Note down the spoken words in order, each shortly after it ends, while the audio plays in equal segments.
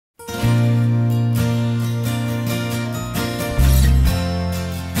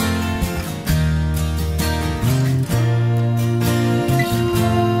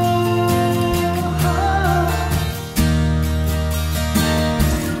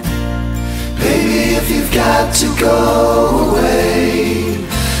you've got to go away,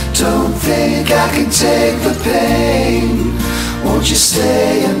 don't think I can take the pain. Won't you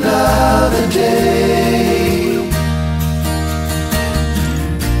stay another day?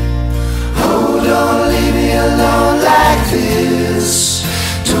 Oh, don't leave me alone like this.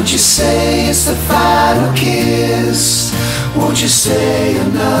 Don't you say it's the final kiss. Won't you stay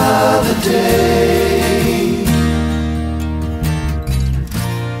another day?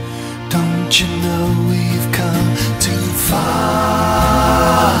 Don't you know we've come too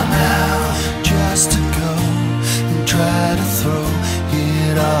far now just to go and try to throw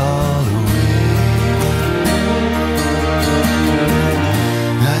it all away?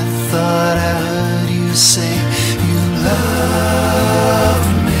 I thought I heard you say you love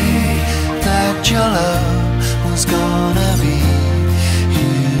me, that your love was gonna be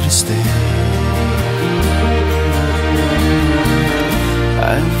here to stay.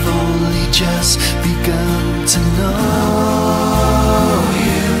 I've only just begun to know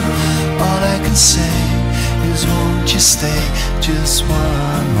you. All I can say is won't you stay just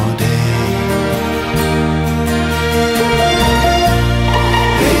one more day?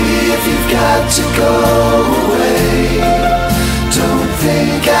 Baby, if you've got to go away, don't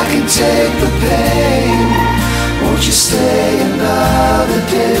think I can take the pain. Won't you stay another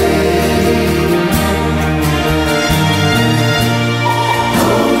day?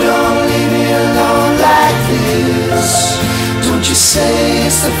 Don't you say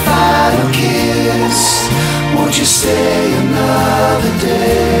it's the final kiss. Won't you stay another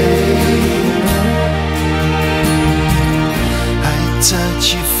day? I touch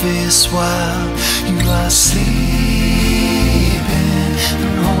your face while you are sleeping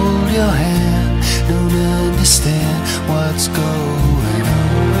and hold your hand, don't understand what's going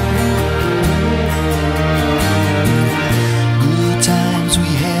on. Good times we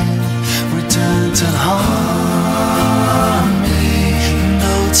had return to haunt me.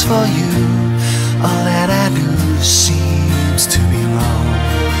 Notes for you, all that I do seems to be wrong.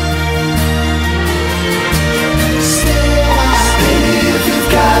 Baby, if you've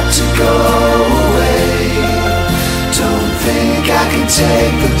got to go away, don't think I can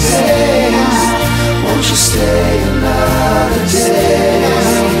take the pain. Won't you stay another day?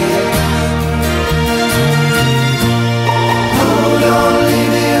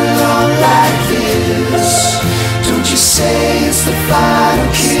 Don't you say it's the final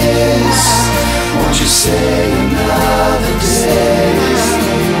kiss. Won't you stay another day?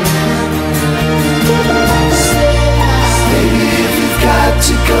 Baby, if you've got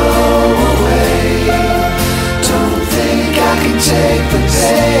to go away, don't think I can take the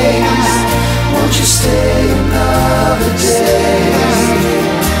pain. Won't you stay another day?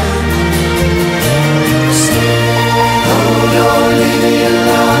 Oh, don't leave me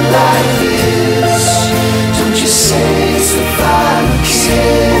alone like this. Don't you say it's the final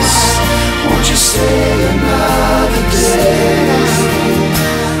kiss. Won't you stay another day?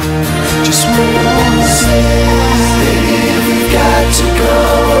 Just one more day. Baby, if you've got to go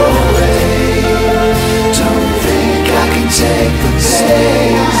away, don't think I can take the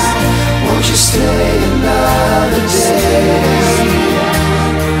pain. Won't you stay another day?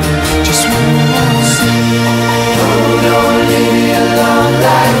 Just one more day. Oh, don't leave me alone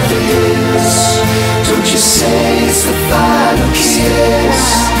like this. Don't you say it's the final kiss.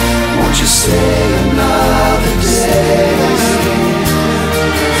 Won't you stay another day?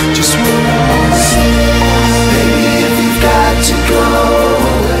 Just one more day. Baby, if you've got to go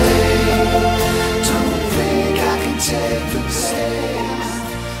away, don't think I can take the pain.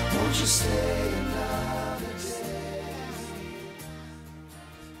 Won't you stay?